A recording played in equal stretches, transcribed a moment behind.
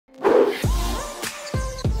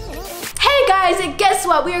guys, and guess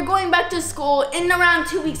what? We are going back to school in around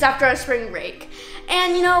 2 weeks after our spring break.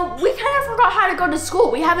 And you know, we kind of forgot how to go to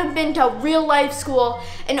school. We haven't been to real life school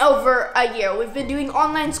in over a year. We've been doing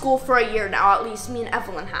online school for a year now, at least me and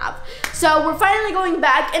Evelyn have. So we're finally going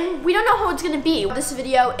back and we don't know how it's gonna be. This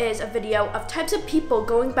video is a video of types of people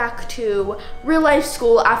going back to real life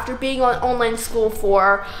school after being on online school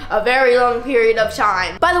for a very long period of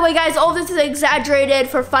time. By the way guys, all this is exaggerated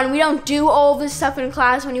for fun. We don't do all this stuff in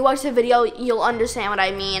class. When you watch the video, you'll understand what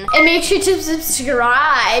I mean. And make sure to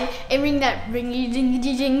subscribe and ring that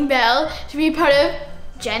ring-a-ding-a-ding bell to be part of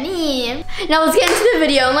Jenny. Now let's get into the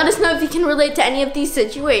video and let us know if you can relate to any of these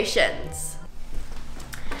situations.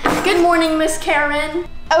 Good morning, Miss Karen.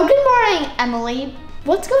 Oh, good morning, Emily.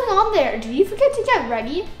 What's going on there? Did you forget to get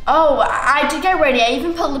ready? Oh, I did get ready. I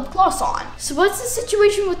even put lip gloss on. So what's the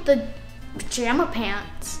situation with the pajama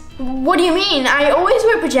pants? What do you mean? I always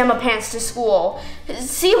wear pajama pants to school.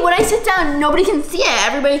 See, when I sit down, nobody can see it.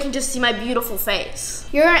 Everybody can just see my beautiful face.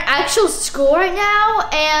 You're in actual school right now,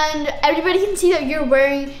 and everybody can see that you're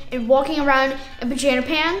wearing and walking around in pajama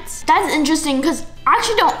pants. That's interesting, because I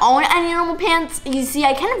actually don't own any normal pants. You see,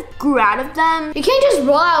 I kind of grew out of them. You can't just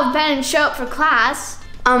roll out of bed and show up for class.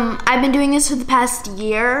 I've been doing this for the past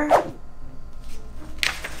year.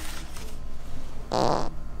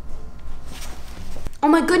 Oh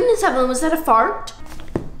my goodness, Evelyn, was that a fart?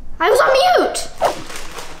 I was on mute.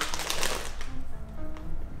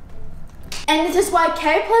 And this is why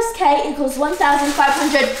K plus K equals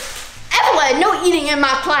 1,500. Evelyn, no eating in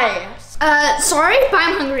my class. Sorry, but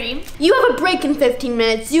I'm hungry. You have a break in 15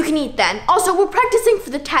 minutes. You can eat then. Also, we're practicing for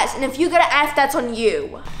the test, and if you get an F, that's on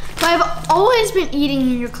you. But I've always been eating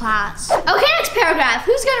in your class. Okay, next paragraph.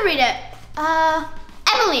 Who's gonna read it?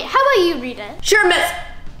 Emily, how about you read it? Sure, miss.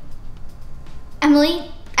 Emily,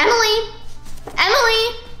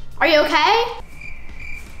 are you okay?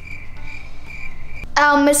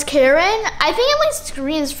 Miss Karen, I think Emily's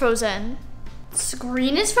screen is frozen.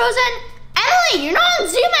 Screen is frozen? Emily, you're not on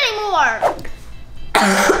Zoom anymore.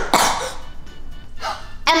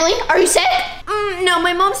 Emily, are you sick? No,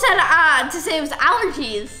 my mom said to say it was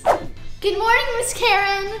allergies. Good morning, Miss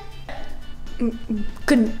Karen.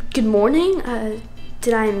 Good morning.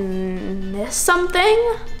 Did I miss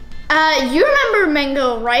something? You remember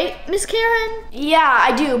Mango, right, Miss Karen? Yeah,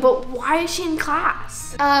 I do, but why is she in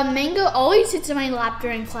class? Mango always sits in my lap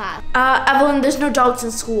during class. Evelyn, there's no dogs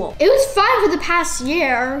in school. It was fine for the past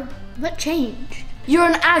year. What changed? You're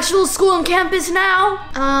an actual school on campus now?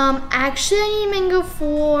 Actually I need Mango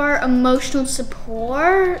for emotional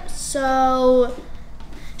support, so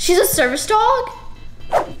she's a service dog?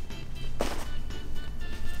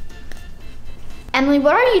 Emily,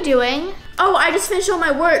 what are you doing? Oh, I just finished all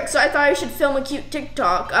my work, so I thought I should film a cute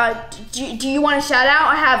TikTok. Do you want a shout out?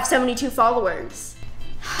 I have 72 followers.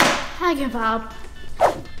 I give up.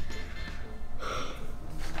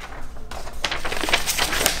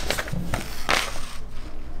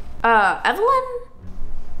 Evelyn?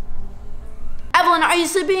 Evelyn, are you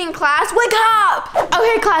sleeping in class? Wake up!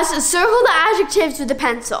 Okay, class, circle the adjectives with a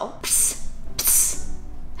pencil. Psst, psst.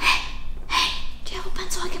 Hey, do you have a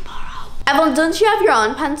pencil I can borrow? Evelyn, don't you have your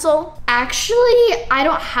own pencil? Actually, I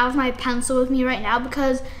don't have my pencil with me right now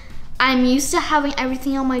because I'm used to having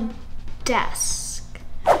everything on my desk.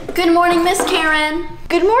 Good morning, Miss Karen.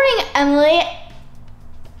 Good morning, Emily.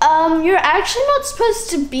 You're actually not supposed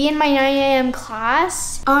to be in my 9 a.m.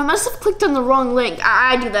 class. Oh, I must have clicked on the wrong link.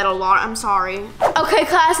 I do that a lot, I'm sorry. Okay,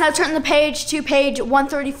 class, now turn the page to page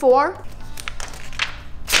 134.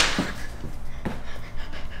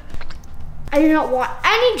 I do not want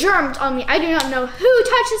any germs on me. I do not know who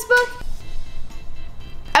touched this book.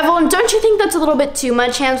 Evelyn, don't you think that's a little bit too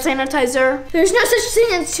much hand sanitizer? There's no such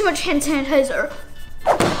thing as too much hand sanitizer.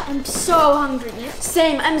 I'm so hungry.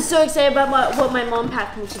 Same, I'm so excited about what my mom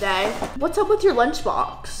packed me today. What's up with your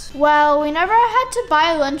lunchbox? Well, we never had to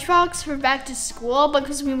buy a lunchbox for back to school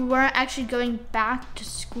because we weren't actually going back to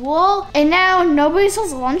school. And now nobody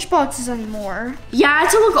sells lunchboxes anymore. Yeah, I had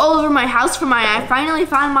to look all over my house for mine. I finally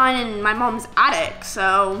found mine in my mom's attic,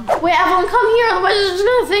 so. Wait, Evelyn, come here, otherwise they're just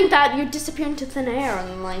gonna think that you disappeared into thin air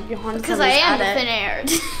and like you're haunted. Because I am thin aired.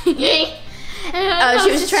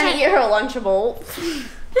 She was trying to eat her Lunchable.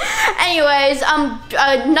 Anyways,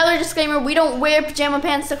 another disclaimer, we don't wear pajama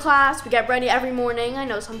pants to class. We get ready every morning. I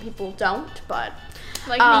know some people don't, but.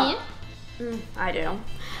 Like me? I do.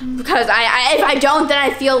 Because if I don't, then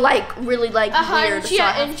I feel like really like weird.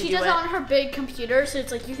 And she does it on her big computer, so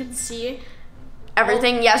it's like you can see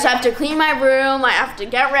everything. Yes, I have to clean my room. I have to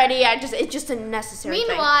get ready. It's just a necessary thing.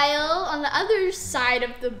 Meanwhile, on the other side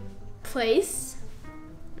of the place,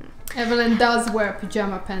 Evelyn does wear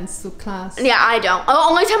pajama pants to class. Yeah, I don't. The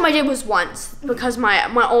only time I did was once because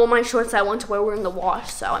all my shorts I want to wear were in the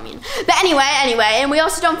wash. So I mean, but anyway, and we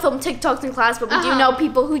also don't film TikToks in class, but we do know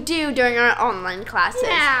people who do during our online classes.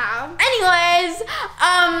 Yeah. Anyways,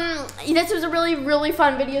 this was a really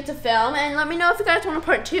fun video to film, and let me know if you guys want a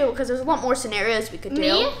part 2 because there's a lot more scenarios we could do.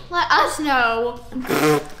 Me? Let us know.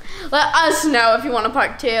 Let us know if you want a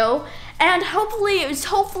part 2. And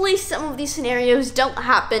hopefully some of these scenarios don't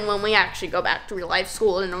happen when we actually go back to real life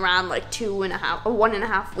school in around like 2.5 or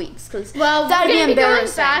 1.5 weeks. Because that'd be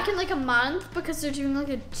embarrassing. Going back in like a month because they're doing like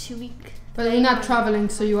a 2-week. But we're not traveling,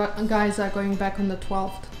 so you guys are going back on the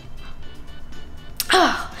 12th.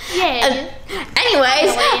 Yay.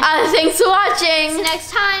 Anyways, thanks for watching. See you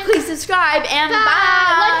next time. Please subscribe and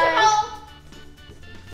bye. Love you all.